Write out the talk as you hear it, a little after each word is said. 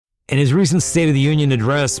In his recent State of the Union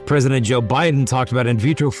address, President Joe Biden talked about in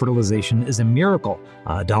vitro fertilization as a miracle.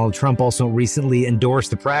 Donald Trump also recently endorsed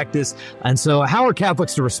the practice. And so how are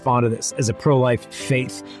Catholics to respond to this as a pro-life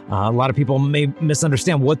faith? A lot of people may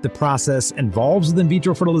misunderstand what the process involves with in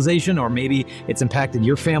vitro fertilization, or maybe it's impacted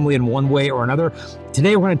your family in one way or another.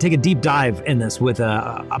 Today, we're going to take a deep dive in this with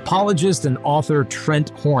apologist and author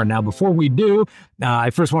Trent Horn. Now, before we do,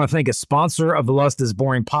 I first want to thank a sponsor of the Lust is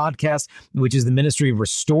Boring podcast, which is the ministry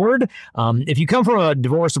Restored. If you come from a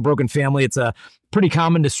divorced or broken family, it's pretty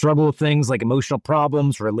common to struggle with things like emotional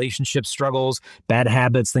problems, relationship struggles, bad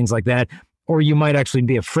habits, things like that. Or you might actually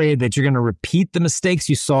be afraid that you're going to repeat the mistakes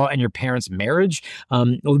you saw in your parents' marriage. Well,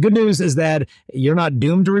 the good news is that you're not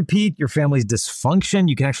doomed to repeat your family's dysfunction.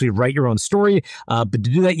 You can actually write your own story. But to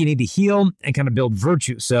do that, you need to heal and kind of build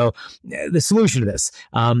virtue. So the solution to this,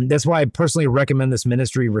 that's why I personally recommend this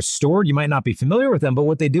ministry Restored. You might not be familiar with them, but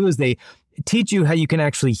what they do is they teach you how you can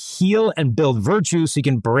actually heal and build virtue so you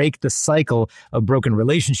can break the cycle of broken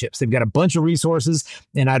relationships. They've got a bunch of resources,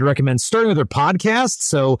 and I'd recommend starting with their podcast.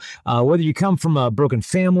 So whether you come from a broken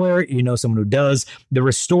family or you know someone who does, the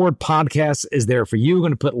Restored podcast is there for you. We're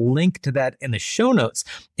going to put a link to that in the show notes.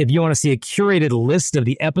 If you want to see a curated list of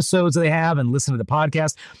the episodes they have and listen to the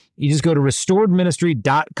podcast, you just go to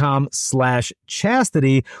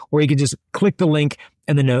restoredministry.com/chastity, or you can just click the link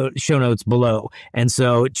in the show notes below. And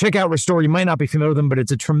so check out Restored. You might not be familiar with them, but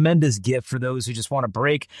it's a tremendous gift for those who just want to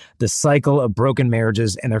break the cycle of broken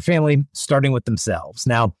marriages and their family, starting with themselves.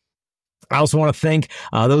 Now, I also want to thank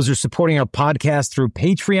those who are supporting our podcast through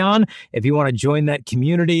Patreon. If you want to join that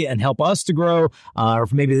community and help us to grow, or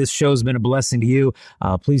if maybe this show has been a blessing to you,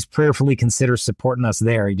 please prayerfully consider supporting us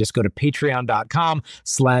there. You just go to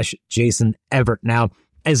patreon.com/Jason Evert. Now,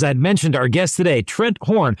 as I'd mentioned, our guest today, Trent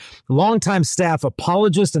Horn, longtime staff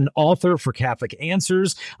apologist and author for Catholic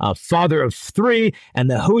Answers, father of 3, and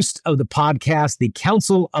the host of the podcast, The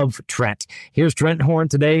Council of Trent. Here's Trent Horn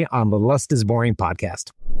today on the Lust is Boring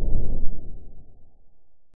podcast.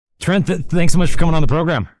 Trent, thanks so much for coming on the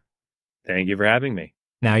program. Thank you for having me.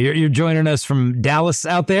 Now, you're joining us from Dallas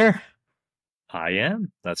out there? I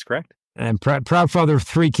am. That's correct. And proud father of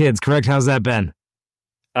 3 kids, correct? How's that been?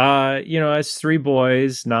 It's 3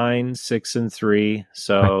 boys, 9, 6, and 3.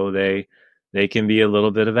 So they can be a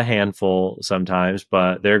little bit of a handful sometimes,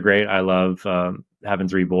 but they're great. I love having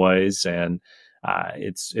 3 boys, and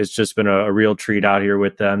it's just been a real treat out here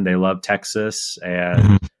with them. They love Texas,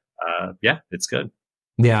 and it's good.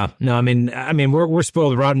 Yeah, no, I mean, we're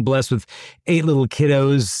spoiled, rotten, blessed with 8 little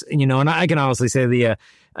kiddos, and I can honestly say the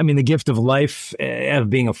gift of life, of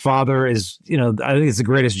being a father is, I think it's the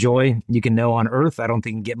greatest joy you can know on earth. I don't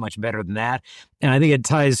think you can get much better than that. And I think it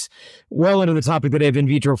ties well into the topic today of in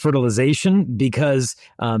vitro fertilization because,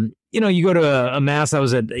 you go to a mass. I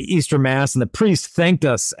was at Easter Mass, and the priest thanked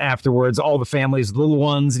us afterwards, all the families, the little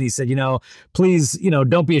ones. And he said, please,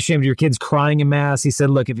 don't be ashamed of your kids crying in Mass. He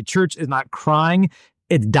said, look, if a church is not crying,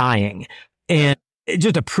 it's dying. And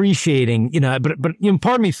just appreciating, but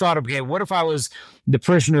part of me thought, okay, what if I was the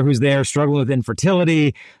parishioner who's there struggling with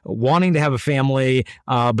infertility, wanting to have a family,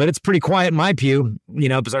 but it's pretty quiet in my pew,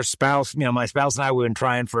 because our spouse, my spouse and I, we've been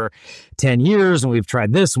trying for 10 years and we've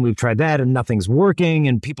tried this and we've tried that and nothing's working.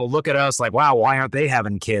 And people look at us like, wow, why aren't they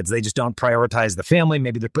having kids? They just don't prioritize the family.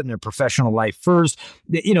 Maybe they're putting their professional life first.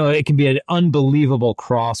 It can be an unbelievable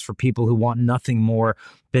cross for people who want nothing more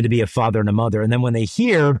than to be a father and a mother. And then when they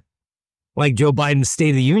hear, like Joe Biden's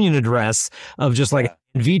State of the Union address of just like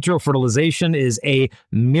in vitro fertilization is a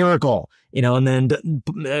miracle, and then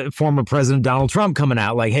former President Donald Trump coming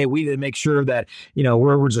out like, hey, we need to make sure that,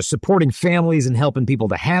 we're just supporting families and helping people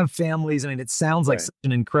to have families. I mean, it sounds like such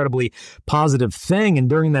an incredibly positive thing. And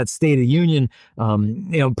during that State of the Union,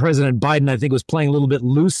 President Biden, I think, was playing a little bit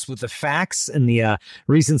loose with the facts in the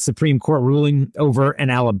recent Supreme Court ruling over in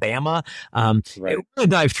Alabama. We're going to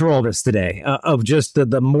dive through all this today of just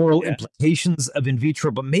the moral implications of in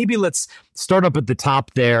vitro. But maybe let's start up at the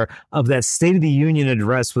top there of that State of the Union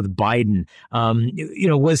address with Biden.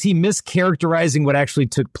 Was he mischaracterizing what actually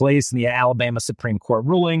took place in the Alabama Supreme Court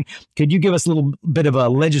ruling? Could you give us a little bit of a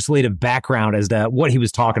legislative background as to what he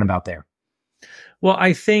was talking about there? Well,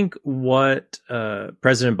 I think what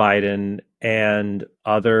President Biden and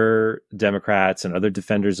other Democrats and other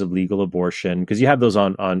defenders of legal abortion, because you have those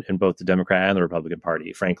on in both the Democrat and the Republican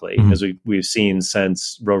Party, frankly, as we've seen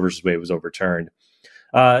since Roe versus Wade was overturned,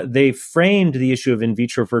 they framed the issue of in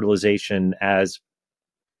vitro fertilization as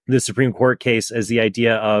the Supreme Court case as the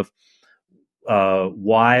idea of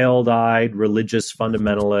wild-eyed religious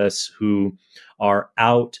fundamentalists who are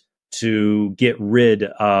out to get rid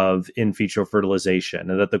of in vitro fertilization,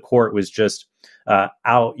 and that the court was just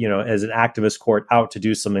out, as an activist court, out to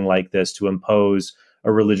do something like this to impose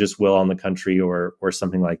a religious will on the country or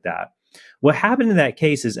something like that. What happened in that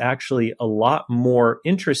case is actually a lot more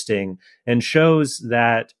interesting and shows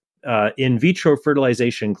that in vitro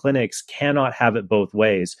fertilization clinics cannot have it both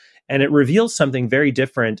ways. And it reveals something very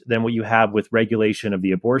different than what you have with regulation of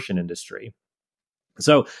the abortion industry.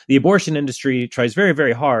 So the abortion industry tries very,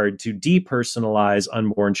 very hard to depersonalize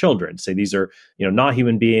unborn children. Say these are, not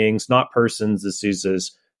human beings, not persons. This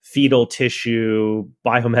uses fetal tissue,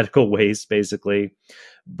 biomedical waste, basically.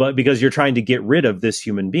 But because you're trying to get rid of this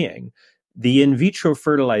human being. The in vitro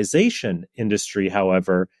fertilization industry,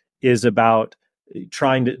 however, is about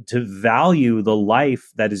trying to value the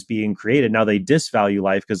life that is being created. Now, they disvalue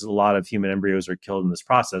life because a lot of human embryos are killed in this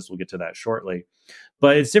process. We'll get to that shortly.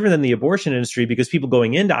 But it's different than the abortion industry because people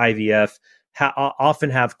going into IVF often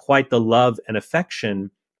have quite the love and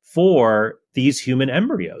affection for these human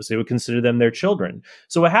embryos. They would consider them their children.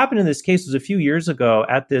 So what happened in this case was a few years ago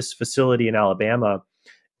at this facility in Alabama,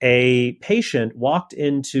 a patient walked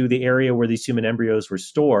into the area where these human embryos were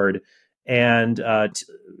stored and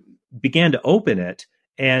began to open it.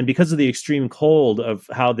 And because of the extreme cold of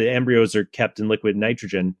how the embryos are kept in liquid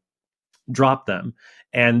nitrogen, dropped them.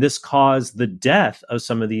 And this caused the death of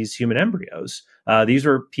some of these human embryos. These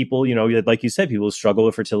were people, like you said, people who struggle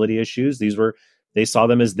with fertility issues. They saw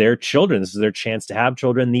them as their children. This is their chance to have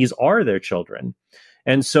children. These are their children.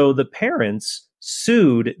 And so the parents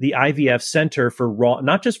sued the IVF center for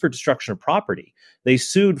not just for destruction of property. They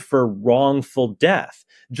sued for wrongful death.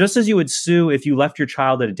 Just as you would sue if you left your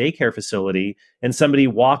child at a daycare facility and somebody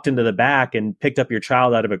walked into the back and picked up your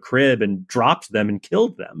child out of a crib and dropped them and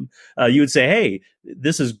killed them. You would say, hey,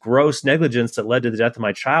 this is gross negligence that led to the death of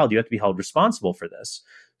my child. You have to be held responsible for this.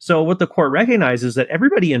 So what the court recognizes is that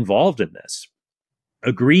everybody involved in this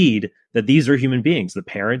agreed that these are human beings. The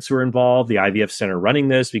parents who are involved, the IVF center running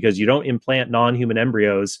this, because you don't implant non-human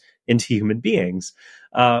embryos into human beings.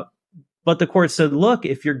 But the court said, look,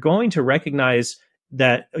 if you're going to recognize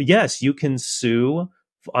that, yes, you can sue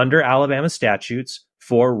under Alabama statutes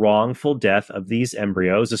for wrongful death of these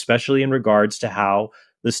embryos, especially in regards to how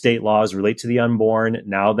the state laws relate to the unborn,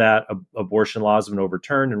 now that abortion laws have been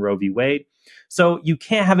overturned in Roe v. Wade. So you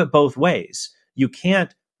can't have it both ways. You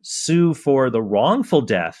can't sue for the wrongful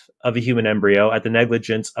death of a human embryo at the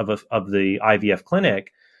negligence of the IVF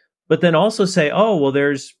clinic, but then also say, oh, well,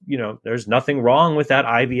 there's nothing wrong with that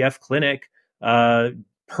IVF clinic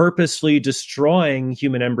purposely destroying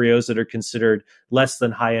human embryos that are considered less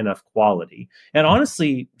than high enough quality. And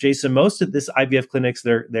honestly, Jason, most of this IVF clinics,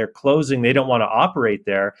 they're closing. They don't want to operate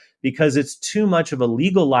there because it's too much of a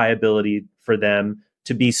legal liability for them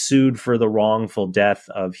to be sued for the wrongful death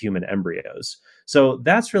of human embryos. So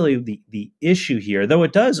that's really the issue here, though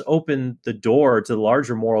it does open the door to the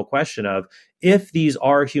larger moral question of, if these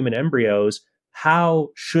are human embryos, how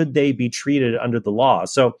should they be treated under the law?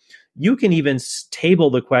 So you can even table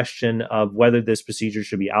the question of whether this procedure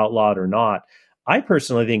should be outlawed or not. I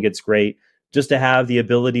personally think it's great just to have the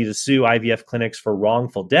ability to sue IVF clinics for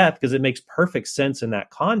wrongful death, because it makes perfect sense in that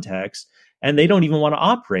context. And they don't even want to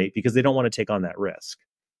operate because they don't want to take on that risk.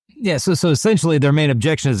 Yeah, so essentially their main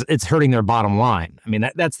objection is it's hurting their bottom line. I mean,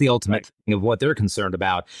 that's the ultimate thing of what they're concerned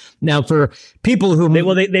about. Now, for people who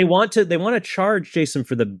they want to charge, Jason,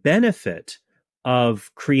 for the benefit of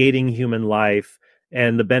creating human life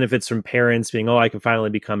and the benefits from parents being, I can finally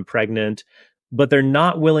become pregnant, but they're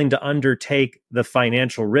not willing to undertake the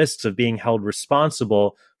financial risks of being held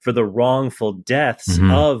responsible for the wrongful deaths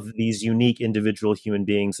of these unique individual human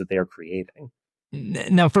beings that they are creating.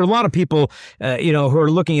 Now, for a lot of people, who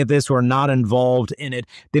are looking at this, who are not involved in it,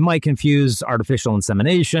 they might confuse artificial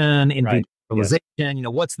insemination, in vitro fertilization.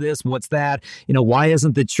 What's this? What's that? Why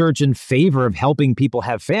isn't the church in favor of helping people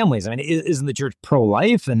have families? I mean, isn't the church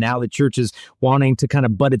pro-life? And now the church is wanting to kind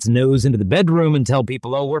of butt its nose into the bedroom and tell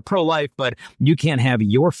people, oh, we're pro-life, but you can't have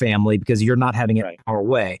your family because you're not having it our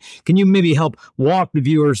way. Can you maybe help walk the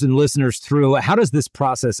viewers and listeners through how does this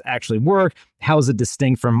process actually work? How is it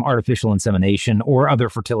distinct from artificial insemination or other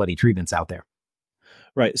fertility treatments out there?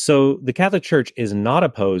 Right. So the Catholic Church is not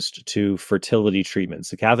opposed to fertility treatments.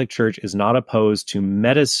 The Catholic Church is not opposed to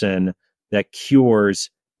medicine that cures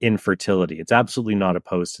infertility. It's absolutely not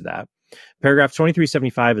opposed to that. Paragraph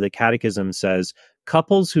 2375 of the Catechism says,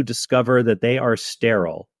 couples who discover that they are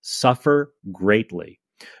sterile suffer greatly.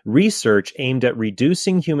 Research aimed at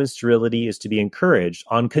reducing human sterility is to be encouraged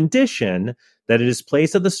on condition that it is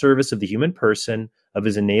placed at the service of the human person, of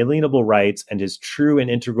his inalienable rights, and his true and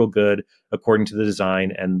integral good according to the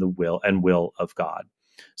design and the will of God.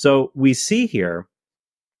 So we see here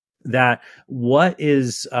that what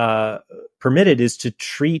is permitted is to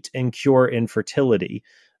treat and cure infertility.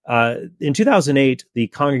 In 2008, the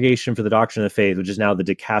Congregation for the Doctrine of the Faith, which is now the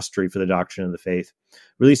Dicastery for the Doctrine of the Faith,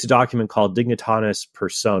 released a document called Dignitatis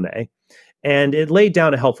Personae. And it laid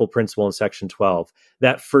down a helpful principle in section 12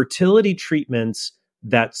 that fertility treatments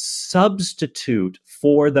that substitute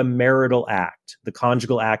for the marital act, the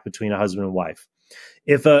conjugal act between a husband and wife,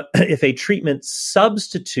 if a treatment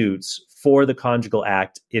substitutes for the conjugal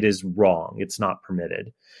act, it is wrong. It's not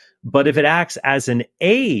permitted. But if it acts as an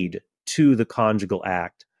aid to the conjugal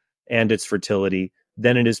act and its fertility,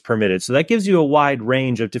 then it is permitted. So that gives you a wide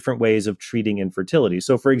range of different ways of treating infertility.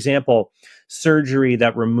 So, for example, surgery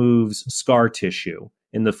that removes scar tissue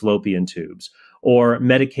in the fallopian tubes, or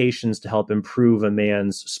medications to help improve a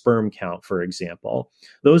man's sperm count, for example.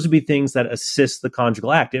 Those would be things that assist the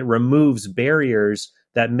conjugal act. It removes barriers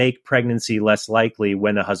that make pregnancy less likely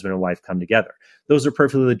when a husband and wife come together. Those are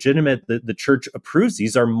perfectly legitimate. The church approves.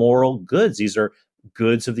 These are moral goods. These are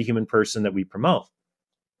goods of the human person that we promote.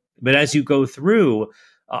 But as you go through,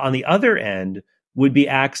 on the other end would be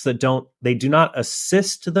acts that do not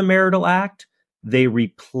assist the marital act, they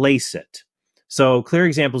replace it. So clear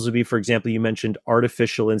examples would be, for example, you mentioned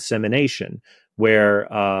artificial insemination, where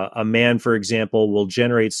a man, for example, will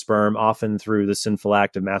generate sperm often through the sinful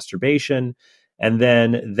act of masturbation, and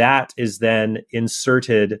then that is then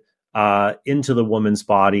inserted into the woman's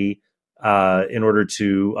body in order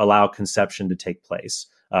to allow conception to take place.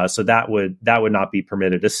 So that would not be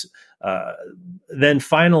permitted. Then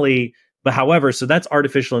finally, but however, so that's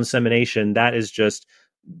artificial insemination. That is just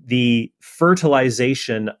the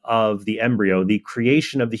fertilization of the embryo. The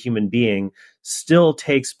creation of the human being still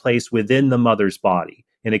takes place within the mother's body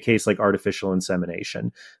in a case like artificial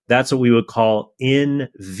insemination. That's what we would call in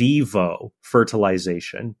vivo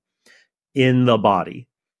fertilization in the body.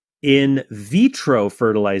 In vitro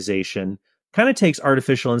fertilization kind of takes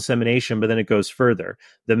artificial insemination, but then it goes further.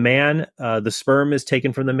 The sperm is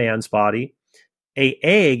taken from the man's body. An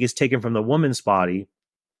egg is taken from the woman's body.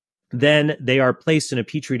 Then they are placed in a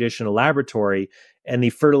petri dish in a laboratory, and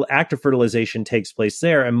the act of fertilization takes place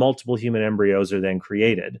there, and multiple human embryos are then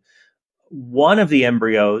created. One of the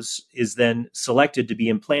embryos is then selected to be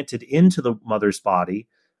implanted into the mother's body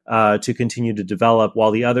to continue to develop,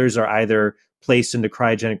 while the others are either placed into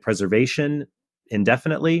cryogenic preservation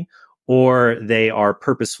indefinitely, or they are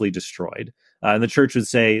purposefully destroyed. And the church would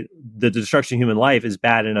say the destruction of human life is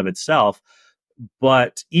bad in and of itself.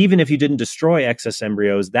 But even if you didn't destroy excess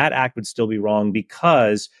embryos, that act would still be wrong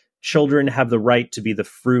because children have the right to be the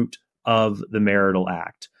fruit of the marital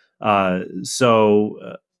act. Paragraph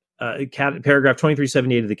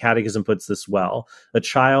 2378 of the Catechism puts this well. A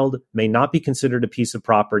child may not be considered a piece of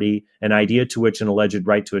property, an idea to which an alleged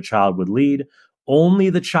right to a child would lead. Only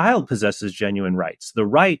the child possesses genuine rights. The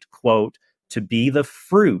right, quote, to be the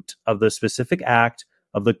fruit of the specific act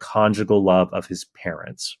of the conjugal love of his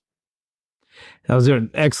parents. Those are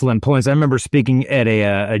excellent points. I remember speaking at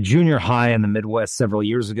a junior high in the Midwest several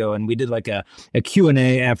years ago, and we did like a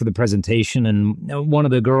Q&A after the presentation. And one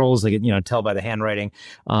of the girls, I could tell by the handwriting,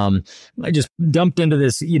 I just dumped into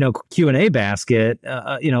this Q&A basket,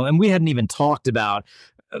 and we hadn't even talked about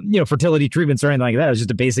fertility treatments or anything like that. It was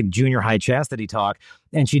just a basic junior high chastity talk.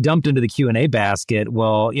 And she dumped into the Q&A basket.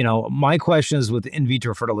 Well, my question is with in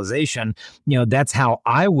vitro fertilization, that's how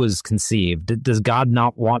I was conceived. Does God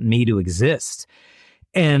not want me to exist?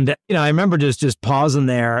 And, I remember just pausing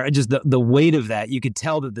there, just the weight of that. You could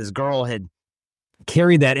tell that this girl had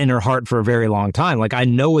carried that in her heart for a very long time. Like, I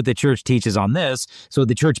know what the church teaches on this. So what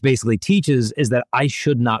the church basically teaches is that I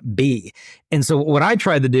should not be. And so what I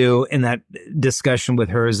tried to do in that discussion with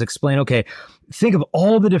her is explain, okay, think of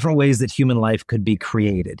all the different ways that human life could be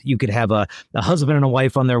created. You could have a husband and a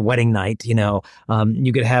wife on their wedding night,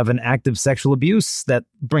 you could have an act of sexual abuse that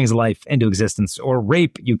brings life into existence, or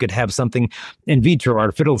rape. You could have something in vitro,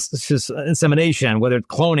 artificial insemination, whether it's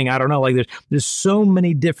cloning, I don't know. Like there's so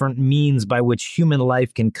many different means by which human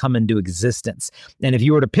life can come into existence. And if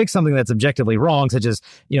you were to pick something that's objectively wrong, such as,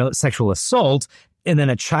 sexual assault, and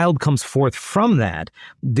then a child comes forth from that,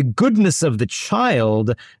 the goodness of the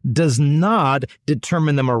child does not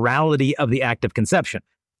determine the morality of the act of conception.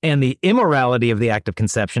 And the immorality of the act of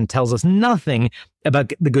conception tells us nothing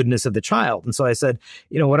about the goodness of the child. And so I said,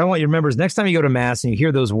 what I want you to remember is next time you go to Mass and you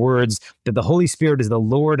hear those words, that the Holy Spirit is the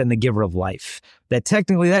Lord and the giver of life, that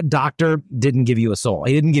technically that doctor didn't give you a soul.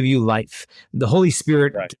 He didn't give you life. The Holy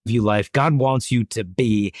Spirit gave you life. God wants you to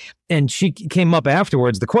be. And she came up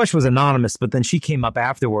afterwards. The question was anonymous, but then she came up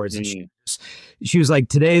afterwards and she years. She was like,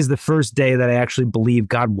 today is the first day that I actually believe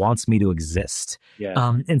God wants me to exist.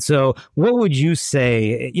 Yeah. And so what would you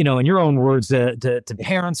say, you know, in your own words to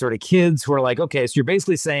parents or to kids who are like, okay, so you're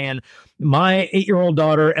basically saying my 8-year-old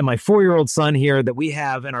daughter and my 4-year-old son here that we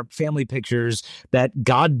have in our family pictures, that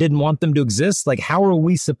God didn't want them to exist. Like, how are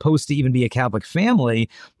we supposed to even be a Catholic family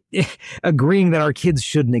agreeing that our kids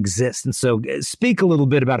shouldn't exist? And so speak a little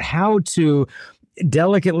bit about how to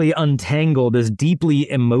delicately untangle this deeply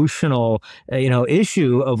emotional,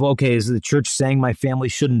 issue of, okay, is the church saying my family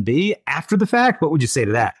shouldn't be after the fact? What would you say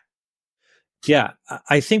to that? Yeah,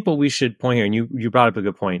 I think what we should point here, and you brought up a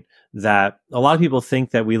good point, that a lot of people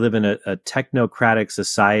think that we live in a technocratic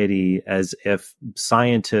society as if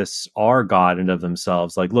scientists are God and of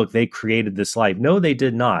themselves. Like, look, they created this life. No, they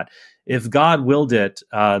did not. If God willed it,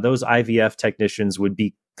 those IVF technicians would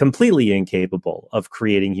be completely incapable of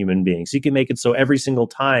creating human beings. He can make it so every single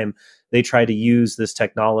time they try to use this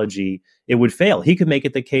technology, it would fail. He could make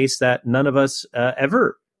it the case that none of us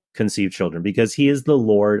ever conceive children because he is the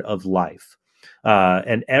Lord of life.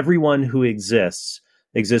 And everyone who exists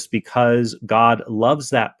because God loves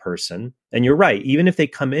that person. And you're right, even if they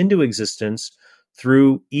come into existence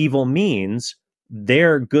through evil means,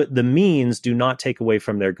 their good, the means do not take away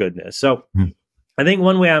from their goodness. So I think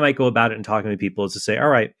one way I might go about it in talking to people is to say, all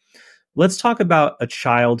right, let's talk about a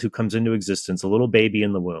child who comes into existence, a little baby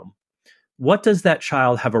in the womb. What does that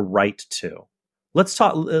child have a right to? Let's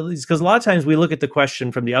talk, because a lot of times we look at the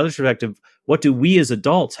question from the other perspective. What do we as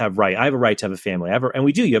adults have right? I have a right to have a family. And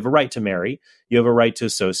we do. You have a right to marry. You have a right to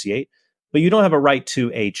associate. But you don't have a right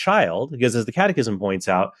to a child, because as the Catechism points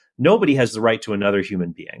out, nobody has the right to another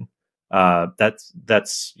human being. That's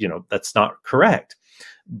not correct.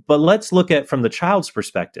 But let's look at from the child's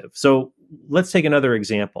perspective. So let's take another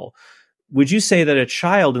example. Would you say that a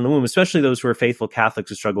child in the womb, especially those who are faithful Catholics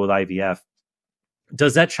who struggle with IVF,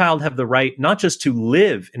 does that child have the right not just to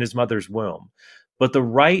live in his mother's womb, but the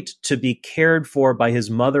right to be cared for by his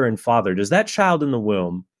mother and father? Does that child in the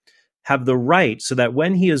womb have the right so that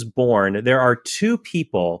when he is born, there are two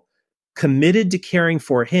people committed to caring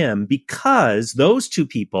for him because those two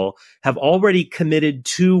people have already committed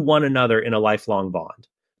to one another in a lifelong bond?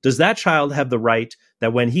 Does that child have the right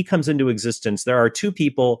that when he comes into existence, there are two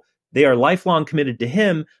people, they are lifelong committed to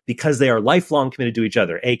him because they are lifelong committed to each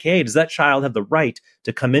other? AKA, does that child have the right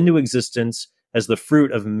to come into existence as the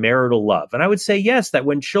fruit of marital love? And I would say yes, that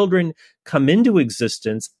when children come into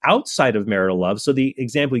existence outside of marital love, so the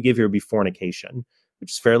example we give here would be fornication,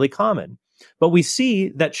 which is fairly common. But we see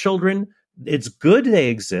that children, it's good they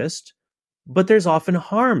exist, but there's often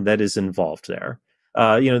harm that is involved there.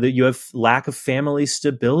 That you have lack of family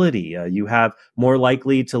stability. You have more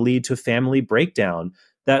likely to lead to family breakdown.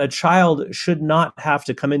 That a child should not have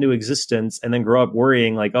to come into existence and then grow up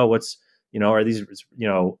worrying like, oh, are these,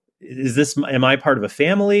 is this, am I part of a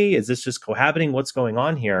family? Is this just cohabiting? What's going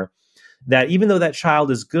on here? That even though that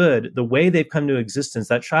child is good, the way they've come to existence,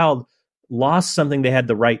 that child lost something they had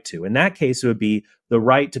the right to. In that case, it would be the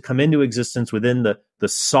right to come into existence within the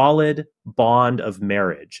solid bond of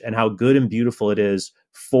marriage and how good and beautiful it is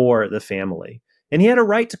for the family. And he had a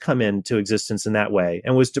right to come into existence in that way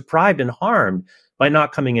and was deprived and harmed by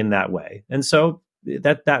not coming in that way. And so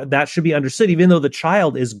that should be understood, even though the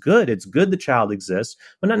child is good. It's good the child exists,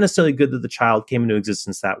 but not necessarily good that the child came into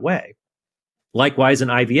existence that way. Likewise, in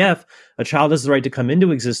IVF, a child has the right to come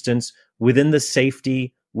into existence within the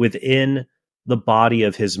safety within the body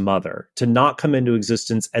of his mother, to not come into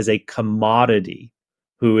existence as a commodity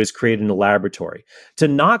who is created in a laboratory, to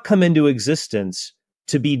not come into existence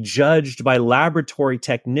to be judged by laboratory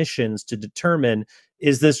technicians to determine,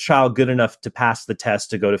 is this child good enough to pass the test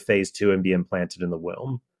to go to phase 2 and be implanted in the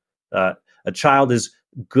womb? A child is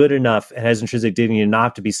good enough and has intrinsic dignity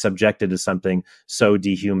not to be subjected to something so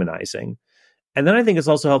dehumanizing. And then I think it's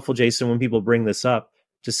also helpful, Jason, when people bring this up,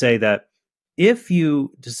 to say that if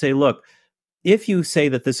you say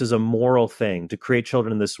that this is a moral thing to create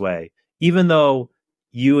children in this way, even though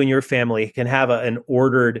you and your family can have an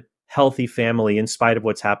ordered, healthy family in spite of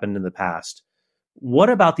what's happened in the past, what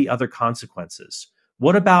about the other consequences?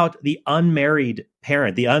 What about the unmarried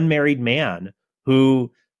parent, the unmarried man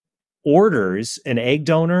who orders an egg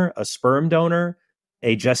donor, a sperm donor,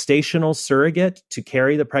 a gestational surrogate to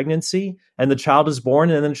carry the pregnancy, and the child is born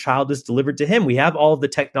and then the child is delivered to him? We have all of the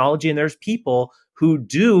technology, and there's people who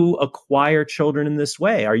do acquire children in this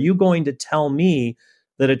way. Are you going to tell me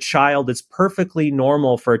that a child, it's perfectly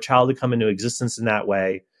normal for a child to come into existence in that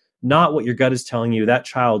way, not what your gut is telling you, that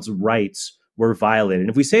child's rights were violated? And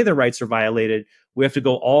if we say their rights are violated, we have to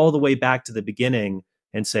go all the way back to the beginning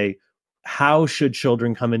and say, how should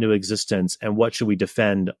children come into existence and what should we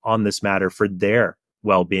defend on this matter for their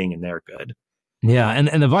well-being and their good. Yeah,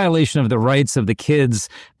 and the violation of the rights of the kids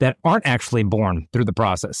that aren't actually born through the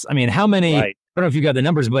process. I mean, how many? Right. I don't know if you got the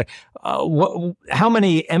numbers, but how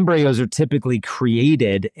many embryos are typically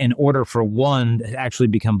created in order for one to actually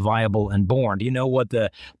become viable and born? Do you know what the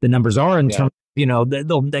numbers are in terms?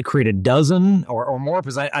 They create a dozen or more,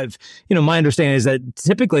 because I've my understanding is that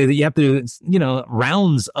typically that you have to do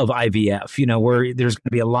rounds of IVF, where there's going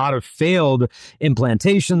to be a lot of failed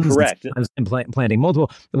implantations. Correct. Implanting multiple.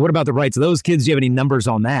 What about the rights of those kids? Do you have any numbers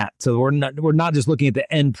on that? So we're not just looking at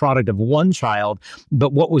the end product of one child,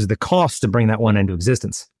 but what was the cost to bring that one into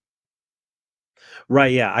existence?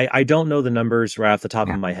 Right. Yeah. I don't know the numbers right off the top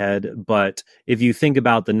of my head, but if you think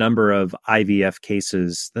about the number of IVF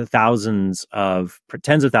cases, the tens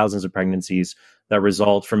of thousands of pregnancies that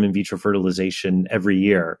result from in vitro fertilization every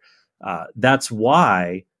year, that's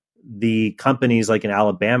why the companies like in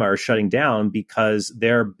Alabama are shutting down, because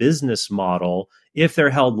their business model, if they're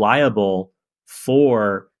held liable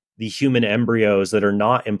for the human embryos that are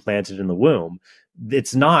not implanted in the womb,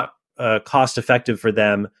 it's not cost effective for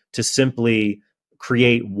them to simply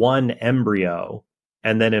create one embryo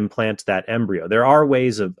and then implant that embryo. There are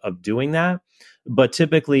ways of doing that, but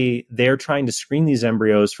typically they're trying to screen these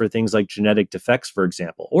embryos for things like genetic defects, for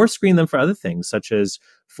example, or screen them for other things, such as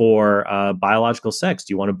for biological sex.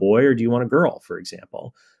 Do you want a boy or do you want a girl, for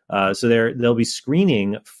example? So they'll be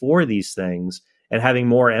screening for these things, and having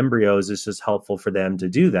more embryos is just helpful for them to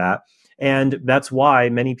do that. And that's why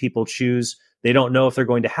many people choose. They don't know if they're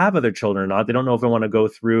going to have other children or not. They don't know if they want to go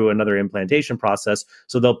through another implantation process.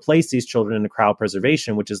 So they'll place these children into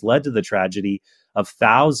cryopreservation, which has led to the tragedy of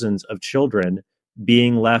thousands of children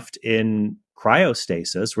being left in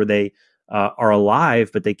cryostasis, where they are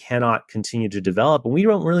alive, but they cannot continue to develop. And we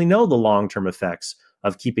don't really know the long-term effects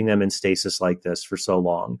of keeping them in stasis like this for so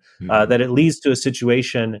long, that it leads to a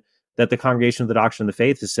situation that the Congregation of the Doctrine of the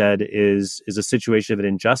Faith has said is a situation of an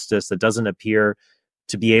injustice that doesn't appear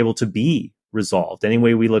to be able to be resolved. Any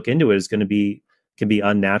way we look into it can be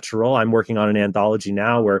unnatural. I'm working on an anthology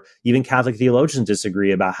now where even Catholic theologians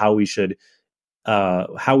disagree about how we should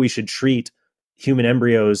treat human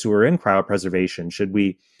embryos who are in cryopreservation. Should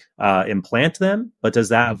we implant them? But does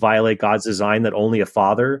that violate God's design that only a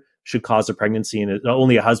father should cause a pregnancy and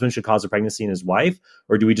only a husband should cause a pregnancy in his wife?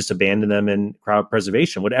 Or do we just abandon them in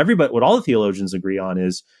cryopreservation? What all the theologians agree on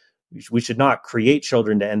is we should not create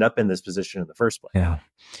children to end up in this position in the first place. Yeah.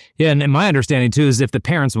 Yeah. And my understanding too is if the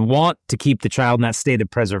parents want to keep the child in that state of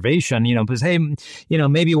preservation, because, hey,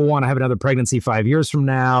 maybe we'll want to have another pregnancy 5 years from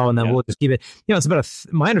now, and then we'll just keep it, it's about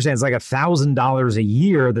my understanding is like $1,000 a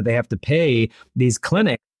year that they have to pay these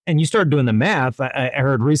clinics. And you start doing the math. I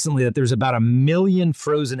heard recently that there's about 1 million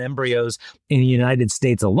frozen embryos in the United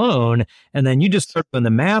States alone. And then you just start doing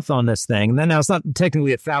the math on this thing. And then now it's not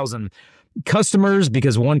technically 1,000 customers,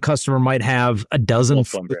 because one customer might have a dozen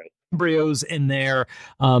embryos in there.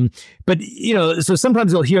 But, so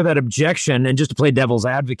sometimes you'll hear that objection, and just to play devil's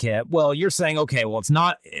advocate, well, you're saying, okay, well, it's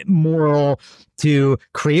not moral to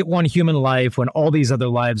create one human life when all these other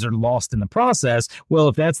lives are lost in the process. Well,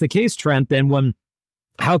 if that's the case, Trent, then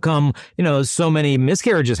how come, so many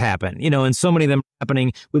miscarriages happen, and so many of them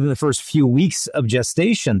happening within the first few weeks of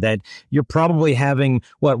gestation, that you're probably having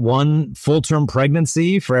one full-term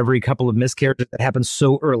pregnancy for every couple of miscarriages that happens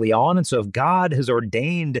so early on. And so if God has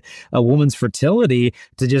ordained a woman's fertility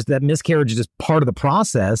to just that miscarriage is just part of the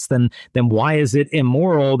process, then why is it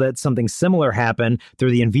immoral that something similar happen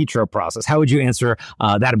through the in vitro process? How would you answer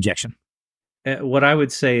that objection? What I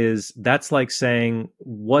would say is that's like saying,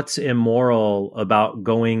 what's immoral about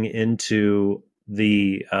going into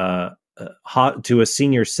the to a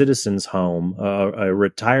senior citizen's home, a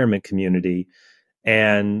retirement community,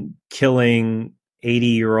 and killing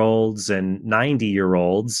 80-year-olds and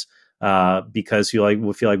 90-year-olds because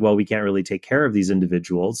you feel like, well, we can't really take care of these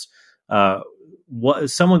individuals.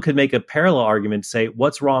 Someone could make a parallel argument, say,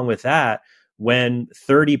 what's wrong with that, when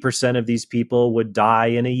 30% of these people would die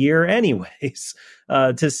in a year anyways?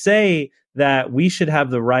 To say that we should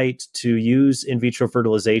have the right to use in vitro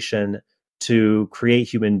fertilization to create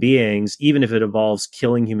human beings, even if it involves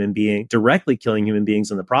directly killing human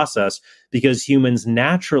beings in the process, because humans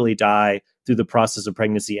naturally die through the process of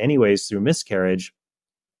pregnancy anyways, through miscarriage,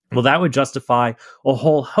 well, that would justify a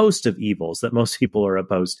whole host of evils that most people are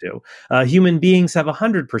opposed to. Human beings have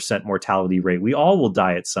 100% mortality rate. We all will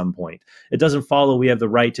die at some point. It doesn't follow we have the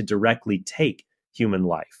right to directly take human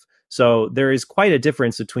life. So there is quite a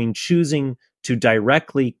difference between choosing to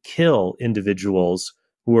directly kill individuals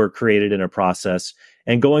who are created in a process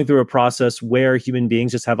and going through a process where human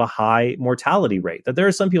beings just have a high mortality rate. That there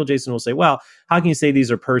are some people, Jason, will say, well, how can you say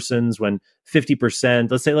these are persons when 50%,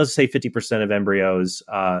 let's say 50% of embryos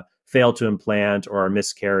fail to implant or are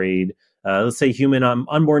miscarried? Let's say human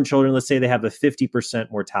unborn children, let's say they have a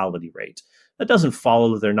 50% mortality rate. That doesn't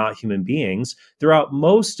follow that they're not human beings. Throughout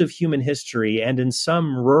most of human history and in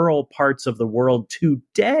some rural parts of the world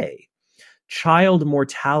today, child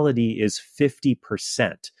mortality is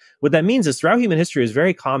 50%. What that means is throughout human history is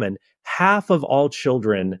very common. Half of all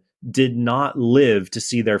children did not live to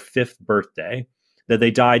see their 5th birthday, that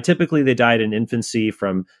they died. Typically, they died in infancy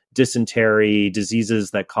from dysentery,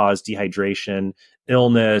 diseases that cause dehydration,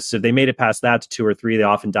 illness. If they made it past that to 2 or 3, they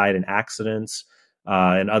often died in accidents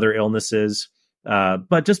and other illnesses.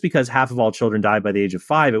 But just because half of all children died by the age of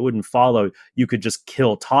 5, it wouldn't follow you could just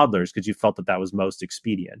kill toddlers because you felt that was most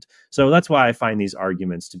expedient. So that's why I find these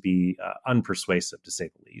arguments to be unpersuasive, to say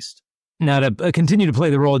the least. Now, to continue to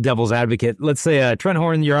play the role of devil's advocate, let's say, Trent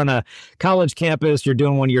Horn, you're on a college campus, you're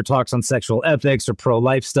doing one of your talks on sexual ethics or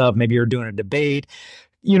pro-life stuff, maybe you're doing a debate.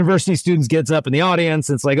 University students gets up in the audience,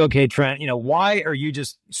 and it's like, okay, Trent, why are you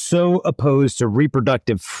just so opposed to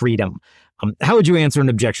reproductive freedom? How would you answer an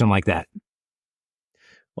objection like that?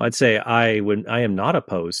 Well, I'd say I am not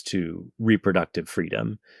opposed to reproductive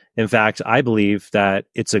freedom. In fact, I believe that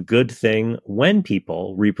it's a good thing when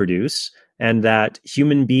people reproduce and that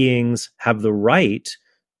human beings have the right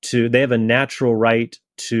they have a natural right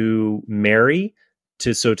to marry,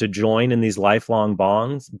 to join in these lifelong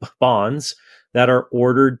bonds that are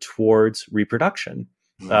ordered towards reproduction.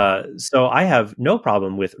 So I have no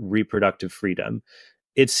problem with reproductive freedom.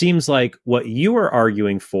 It seems like what you are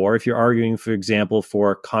arguing for, if you're arguing, for example,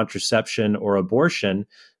 for contraception or abortion,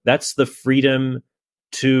 that's the freedom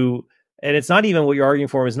to, and it's not even what you're arguing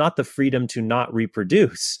for is not the freedom to not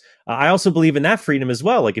reproduce. I also believe in that freedom as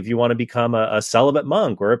well. Like if you want to become a celibate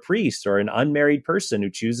monk or a priest or an unmarried person who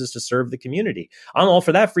chooses to serve the community, I'm all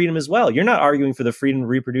for that freedom as well. You're not arguing for the freedom to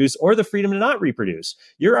reproduce or the freedom to not reproduce.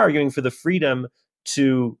 You're arguing for the freedom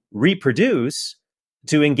to reproduce,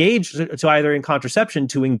 to engage, to either in contraception,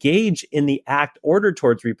 to engage in the act ordered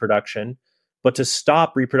towards reproduction, but to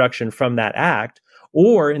stop reproduction from that act,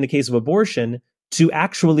 or in the case of abortion, to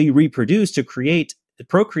actually reproduce, to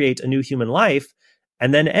procreate a new human life,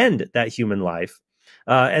 and then end that human life.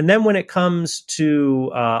 And then when it comes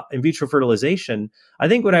to in vitro fertilization, I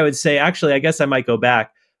think what I would say, actually, I guess I might go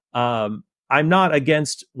back. I'm not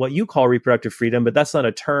against what you call reproductive freedom, but that's not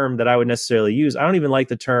a term that I would necessarily use. I don't even like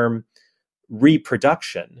the term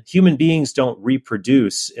reproduction. Human beings don't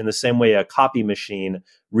reproduce in the same way a copy machine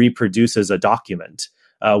reproduces a document.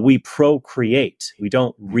 We procreate. We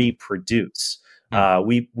don't reproduce.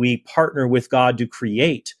 We partner with God to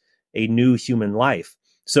create a new human life.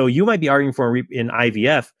 So you might be arguing for in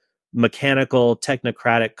IVF, mechanical,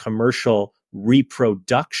 technocratic, commercial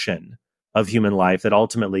reproduction of human life that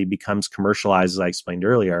ultimately becomes commercialized, as I explained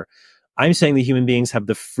earlier. I'm saying that human beings have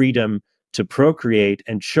the freedom to procreate,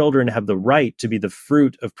 and children have the right to be the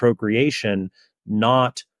fruit of procreation,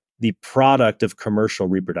 not the product of commercial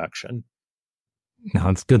reproduction. No,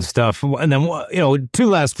 it's good stuff. And then, 2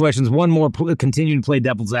 last questions. One more, continue to play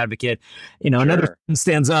devil's advocate. Sure. Another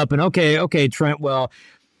stands up and, okay, Trent, well,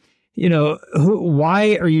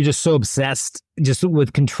 why are you just so obsessed just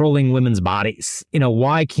with controlling women's bodies?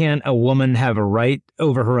 Why can't a woman have a right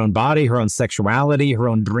over her own body, her own sexuality, her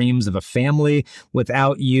own dreams of a family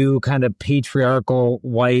without you kind of patriarchal,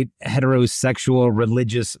 white, heterosexual,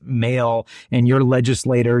 religious male and your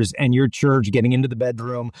legislators and your church getting into the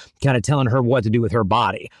bedroom, kind of telling her what to do with her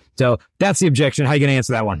body? So that's the objection. How are you going to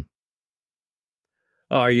answer that one?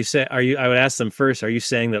 Oh, I would ask them first, are you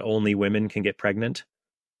saying that only women can get pregnant?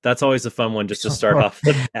 That's always a fun one just to start off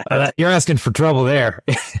with that. You're asking for trouble there.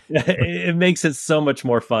 It makes it so much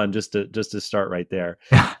more fun just to start right there.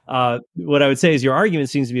 What I would say is your argument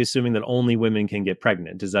seems to be assuming that only women can get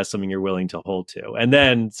pregnant. Is that something you're willing to hold to? And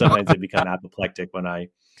then sometimes they become apoplectic when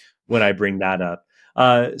I bring that up.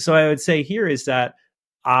 So I would say here is that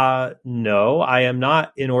no, I am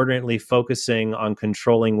not inordinately focusing on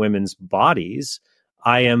controlling women's bodies.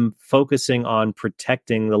 I am focusing on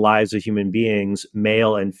protecting the lives of human beings,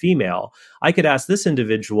 male and female. I could ask this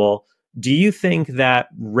individual, do you think that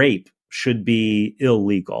rape should be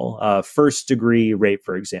illegal? First-degree rape,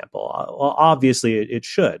 for example. Well, obviously, it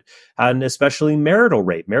should, and especially marital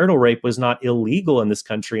rape. Marital rape was not illegal in this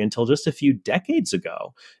country until just a few decades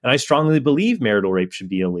ago, and I strongly believe marital rape should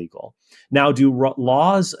be illegal. Now, do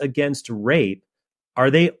laws against rape, are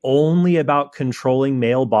they only about controlling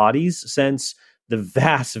male bodies, since the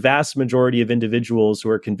vast, vast majority of individuals who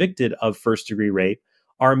are convicted of first-degree rape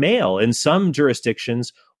are male. In some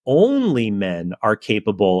jurisdictions, only men are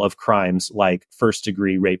capable of crimes like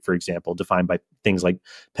first-degree rape, for example, defined by things like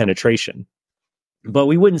penetration. But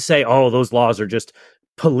we wouldn't say, oh, those laws are just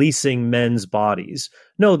policing men's bodies.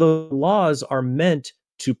 No, the laws are meant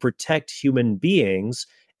to protect human beings.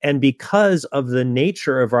 And because of the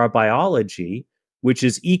nature of our biology, which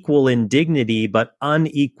is equal in dignity but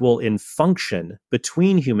unequal in function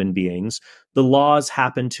between human beings, the laws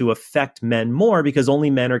happen to affect men more because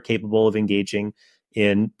only men are capable of engaging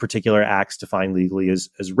in particular acts defined legally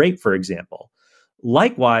as rape, for example.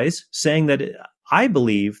 Likewise, saying that I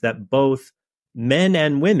believe that both men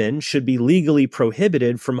and women should be legally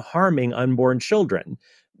prohibited from harming unborn children.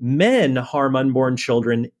 Men harm unborn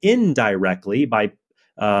children indirectly by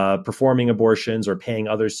performing abortions or paying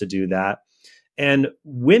others to do that. And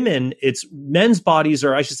women, men's bodies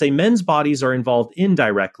are involved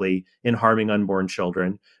indirectly in harming unborn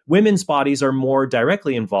children. Women's bodies are more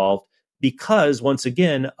directly involved because, once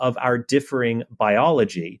again, of our differing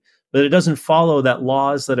biology. But it doesn't follow that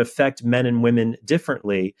laws that affect men and women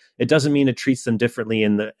differently, it doesn't mean it treats them differently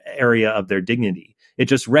in the area of their dignity. It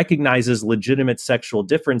just recognizes legitimate sexual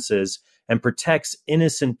differences and protects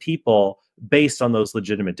innocent people based on those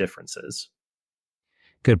legitimate differences.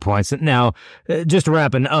 Good points. Now, just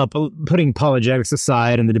wrapping up, putting apologetics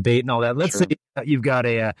aside and the debate and all that, let's say you've got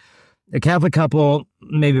a Catholic couple,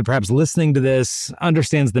 maybe perhaps listening to this,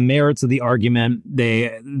 understands the merits of the argument.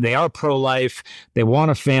 They are pro-life. They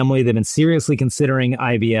want a family. They've been seriously considering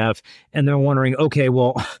IVF, and they're wondering, okay,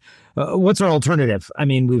 well, what's our alternative? I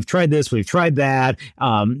mean, we've tried this, we've tried that.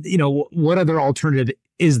 What other alternative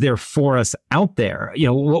is there for us out there?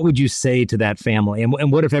 What would you say to that family?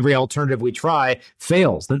 And what if every alternative we try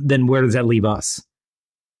fails? Then where does that leave us?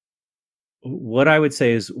 What I would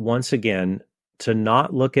say is, once again, to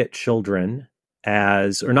not look at children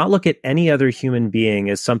or not look at any other human being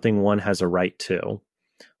as something one has a right to,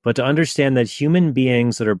 but to understand that human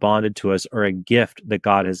beings that are bonded to us are a gift that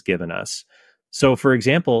God has given us. So, for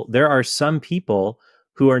example, there are some people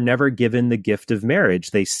who are never given the gift of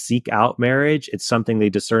marriage. They seek out marriage. It's something they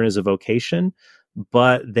discern as a vocation,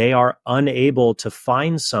 but they are unable to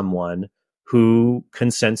find someone who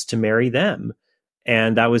consents to marry them.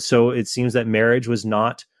 And it seems that marriage was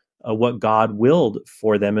not what God willed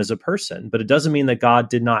for them as a person. But it doesn't mean that God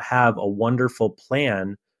did not have a wonderful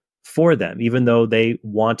plan for them, even though they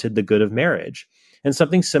wanted the good of marriage. And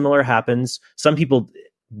something similar happens. Some people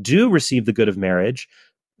do receive the good of marriage,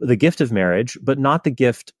 the gift of marriage, but not the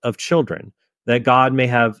gift of children, that God may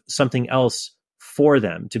have something else for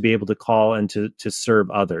them to be able to call and to serve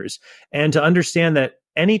others. And to understand that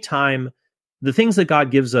anytime the things that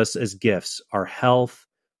God gives us as gifts are health,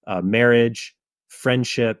 marriage,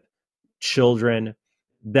 friendship, children,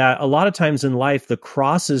 that a lot of times in life, the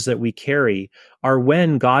crosses that we carry are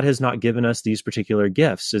when God has not given us these particular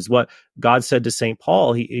gifts. Is what God said to St.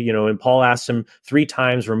 Paul. And Paul asked him 3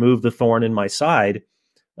 times, remove the thorn in my side.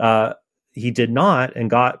 He did not.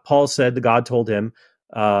 And Paul said that God told him,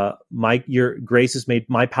 your grace is made,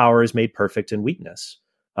 my power is made perfect in weakness.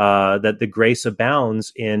 That the grace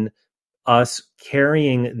abounds in us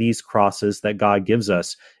carrying these crosses that God gives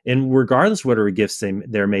us, and regardless of whatever gifts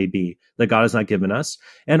there may be that God has not given us,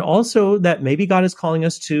 and also that maybe God is calling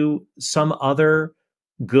us to some other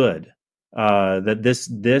good, that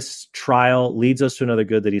this trial leads us to another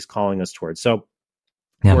good that He's calling us towards. So,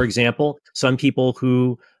 for example, some people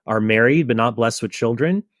who are married but not blessed with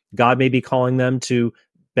children, God may be calling them to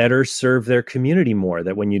better serve their community more,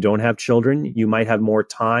 that when you don't have children, you might have more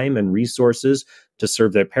time and resources to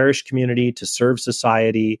serve their parish community, to serve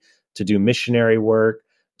society, to do missionary work,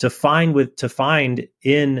 to find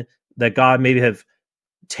in that God may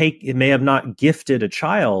have not gifted a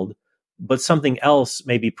child, but something else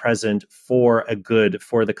may be present for a good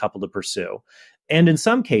for the couple to pursue. And in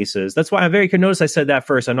some cases, that's why notice I said that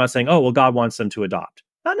first. I'm not saying, oh, well, God wants them to adopt.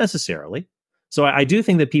 Not necessarily. So I do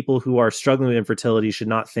think that people who are struggling with infertility should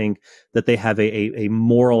not think that they have a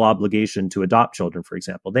moral obligation to adopt children, for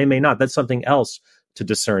example. They may not. That's something else to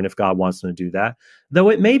discern if God wants them to do that, though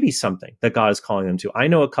it may be something that God is calling them to. I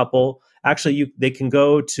know a couple, actually, they can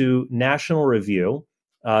go to National Review.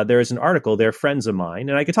 There is an article, they're friends of mine,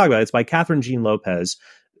 and I could talk about it. It's by Catherine Jean Lopez,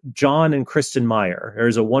 John and Kristen Meyer.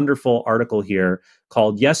 There's a wonderful article here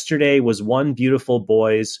called "Yesterday Was One Beautiful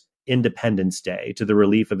Boy's Independence Day to the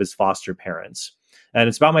Relief of His Foster Parents." And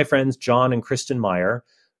it's about my friends John and Kristen Meyer,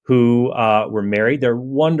 who were married. They're a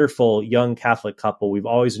wonderful young Catholic couple. We've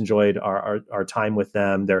always enjoyed our time with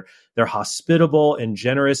them. They're hospitable and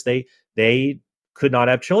generous. They could not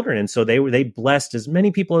have children, and so they blessed as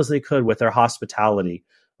many people as they could with their hospitality.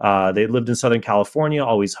 They lived in Southern California,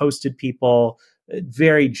 always hosted people.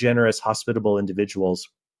 very generous, hospitable individuals.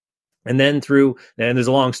 And then there's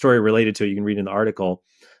a long story related to it, you can read in the article,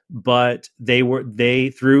 but they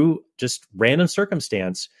through just random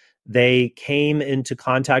circumstance, they came into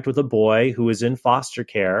contact with a boy who was in foster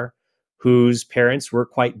care, whose parents were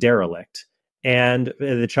quite derelict. And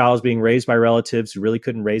the child was being raised by relatives who really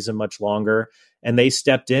couldn't raise him much longer. And they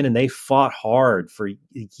stepped in and they fought hard for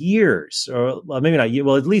years, or maybe not,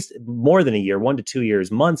 well, at least more than a year, 1 to 2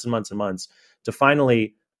 years, months and months and months, to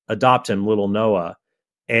finally adopt him, little Noah.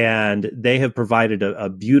 And they have provided a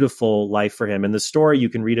beautiful life for him. And the story, you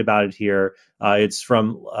can read about it here. It's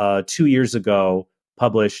from 2 years ago,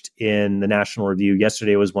 published in the National Review.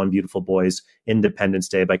 Yesterday was One Beautiful Boy's Independence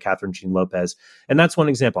Day by Catherine Jean Lopez. And that's one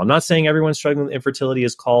example. I'm not saying everyone struggling with infertility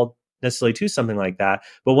is called necessarily to something like that.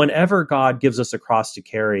 But whenever God gives us a cross to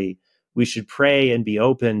carry, we should pray and be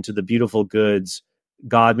open to the beautiful goods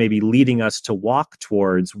God may be leading us to walk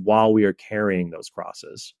towards while we are carrying those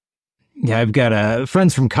crosses. Yeah, I've got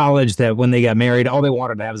friends from college that when they got married, all they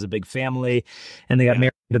wanted to have was a big family, and they got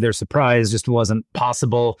married to their surprise, just wasn't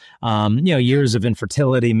possible. Years of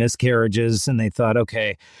infertility, miscarriages, and they thought,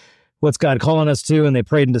 okay, what's God calling us to? And they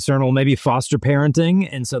prayed and discerned, well, maybe foster parenting.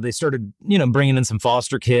 And so they started, bringing in some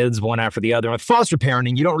foster kids one after the other. With foster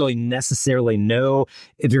parenting, you don't really necessarily know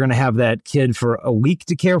if you're going to have that kid for a week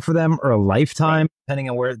to care for them or a lifetime, depending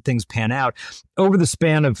on where things pan out. Over the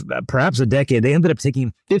span of perhaps a decade, they ended up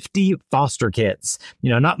taking 50 foster kids.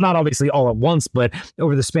 Not obviously all at once, but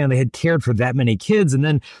over the span, they had cared for that many kids. And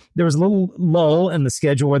then there was a little lull in the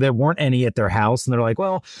schedule where there weren't any at their house. And they're like,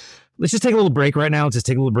 well, let's just take a little break right now. Let's just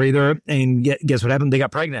take a little breather. And guess what happened? They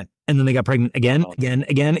got pregnant. And then they got pregnant again.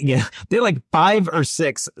 They had like 5 or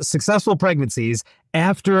 6 successful pregnancies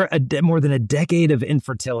after more than a decade of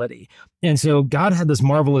infertility. And so God had this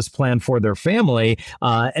marvelous plan for their family.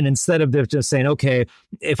 And instead of just saying, okay,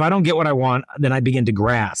 if I don't get what I want, then I begin to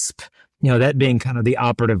grasp. That being kind of the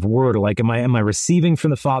operative word, like, am I receiving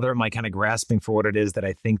from the Father? Am I kind of grasping for what it is that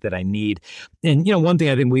I think that I need? And, one thing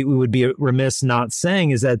I think we would be remiss not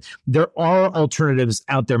saying is that there are alternatives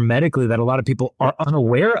out there medically that a lot of people are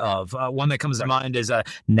unaware of. One that comes to mind is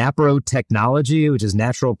NAPRO technology, which is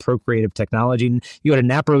natural procreative technology. You go to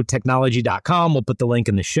naprotechnology.com. We'll put the link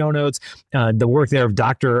in the show notes. The work there of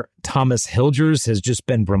Dr. Thomas Hilgers has just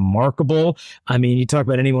been remarkable. I mean, you talk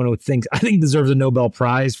about anyone who I think deserves a Nobel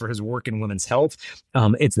Prize for his work in women's health.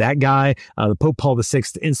 It's that guy, the Pope Paul VI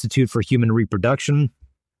Institute for Human Reproduction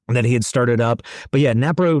that he had started up. But yeah,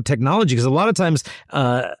 NAPRO technology, because a lot of times,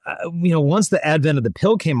 once the advent of the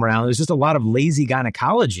pill came around, there was just a lot of lazy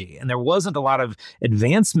gynecology, and there wasn't a lot of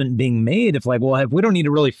advancement being made. If we don't need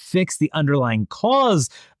to really fix the underlying cause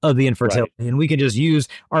of the infertility, and we can just use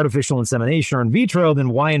artificial insemination or in vitro, then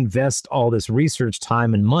why invest all this research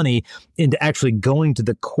time and money into actually going to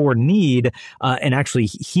the core need and actually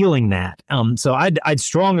healing that? So I'd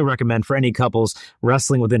strongly recommend for any couples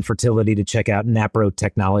wrestling with infertility to check out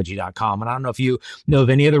naprotechnology.com. And I don't know if you know of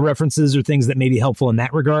any other references or things that may be helpful in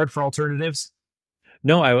that regard for alternatives.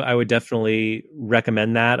 No, I would definitely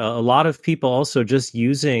recommend that. A lot of people also just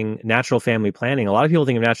using natural family planning. A lot of people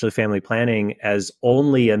think of natural family planning as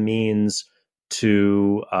only a means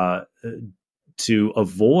to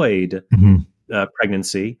avoid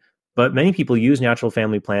pregnancy, but many people use natural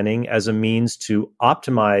family planning as a means to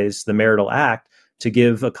optimize the marital act to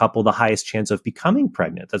give a couple the highest chance of becoming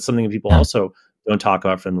pregnant. That's something that people also don't talk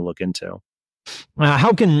about for them to look into.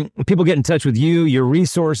 How can people get in touch with you, your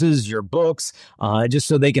resources, your books, just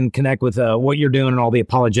so they can connect with what you're doing and all the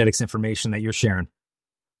apologetics information that you're sharing?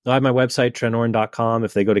 I have my website, trenthorn.com.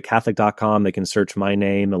 If they go to catholic.com, they can search my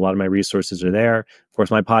name. A lot of my resources are there. Of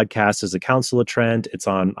course, my podcast is The Council of Trent. It's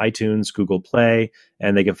on iTunes, Google Play,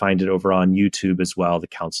 and they can find it over on YouTube as well, The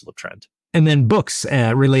Council of Trent. And then books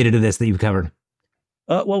related to this that you've covered.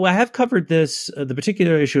 Well, I have covered the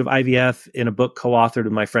particular issue of IVF in a book co-authored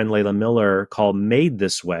with my friend Layla Miller called Made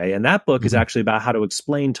This Way. And that book is actually about how to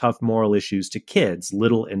explain tough moral issues to kids,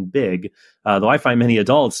 little and big, though I find many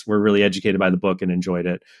adults were really educated by the book and enjoyed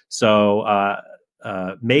it. So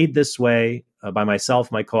Made This Way by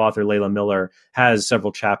myself, my co-author Layla Miller, has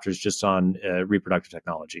several chapters just on reproductive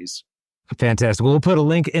technologies. Fantastic. We'll put a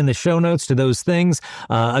link in the show notes to those things.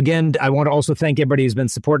 Again, I want to also thank everybody who's been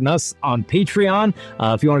supporting us on Patreon.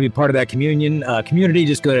 If you want to be part of that community,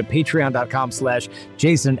 just go to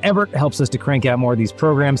patreon.com/Jason Evert. It helps us to crank out more of these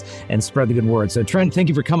programs and spread the good word. So Trent, thank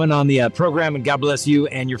you for coming on the program, and God bless you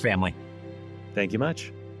and your family. Thank you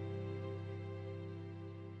much.